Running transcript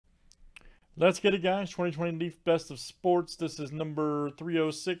Let's get it, guys. 2020 Leaf Best of Sports. This is number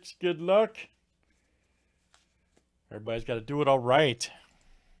 306. Good luck. Everybody's got to do it all right.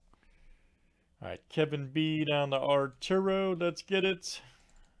 All right, Kevin B down to Arturo. Let's get it.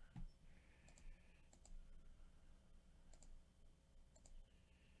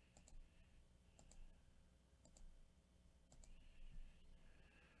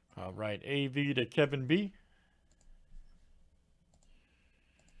 All right, AV to Kevin B.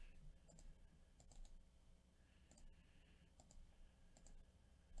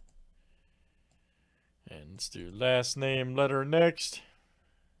 And let's do last name, letter next.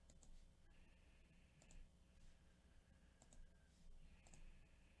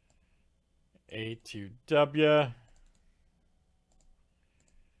 A to W.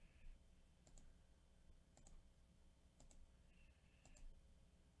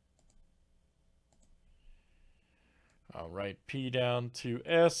 All right, P down to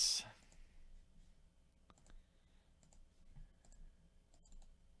S.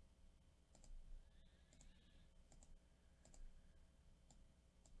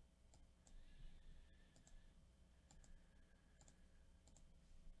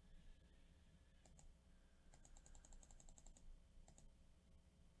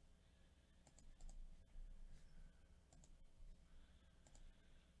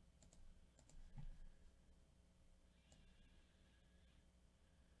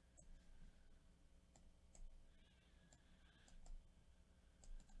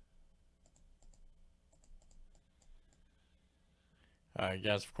 All right,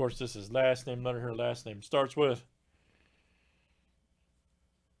 guys, of course, this is last name, letter here, last name starts with.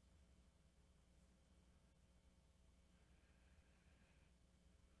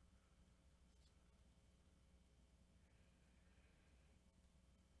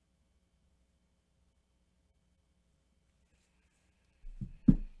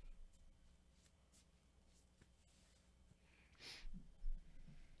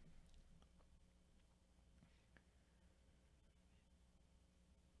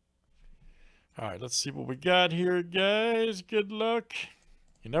 All right, let's see what we got here, guys. Good luck.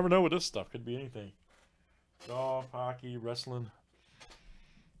 You never know with this stuff. Could be anything. Golf, hockey, wrestling.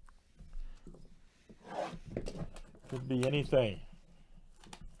 Could be anything.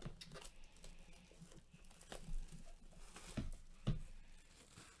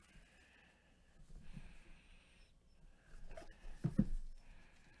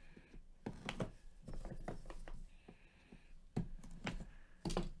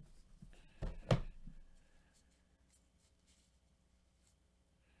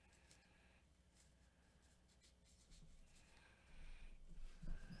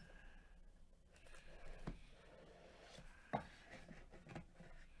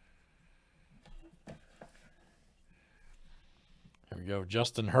 Here we go.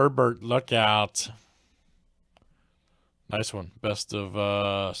 Justin Herbert, look out. Nice one. Best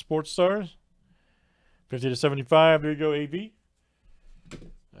of sports stars. 50 to 75. There you go, AV.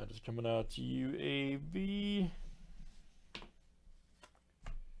 That is coming out to you, AV.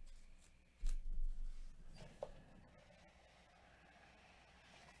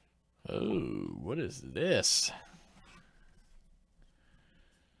 Oh, what is this?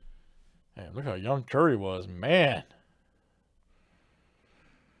 Man, look how young Curry was. Man.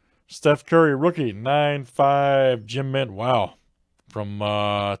 Steph Curry, rookie, 9.5 Gem Mint. Wow. From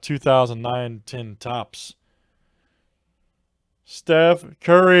 2009-10 Tops. Steph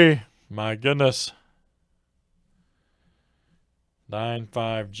Curry. My goodness.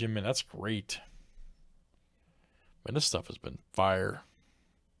 9.5 Gem Mint. That's great. Man, this stuff has been fire.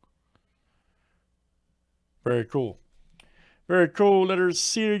 Very cool. Very cool. Letter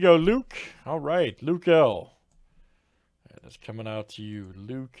C. There you go, Luke. All right, Luke L. That's coming out to you,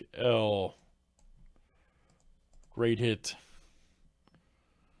 Luke L. Great hit.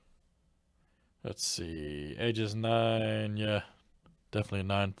 Let's see. Ages 9. Yeah, definitely a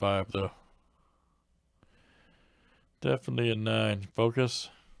 9.5 though. Definitely a 9. Focus.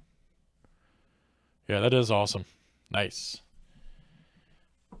 Yeah, that is awesome. Nice.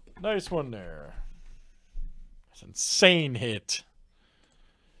 Nice one there. That's an insane hit.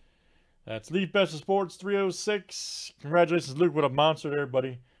 That's Leaf Best of Sports 306. Congratulations, Luke. What a monster there,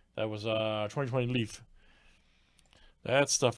 buddy. That was 2020 Leaf. That stuff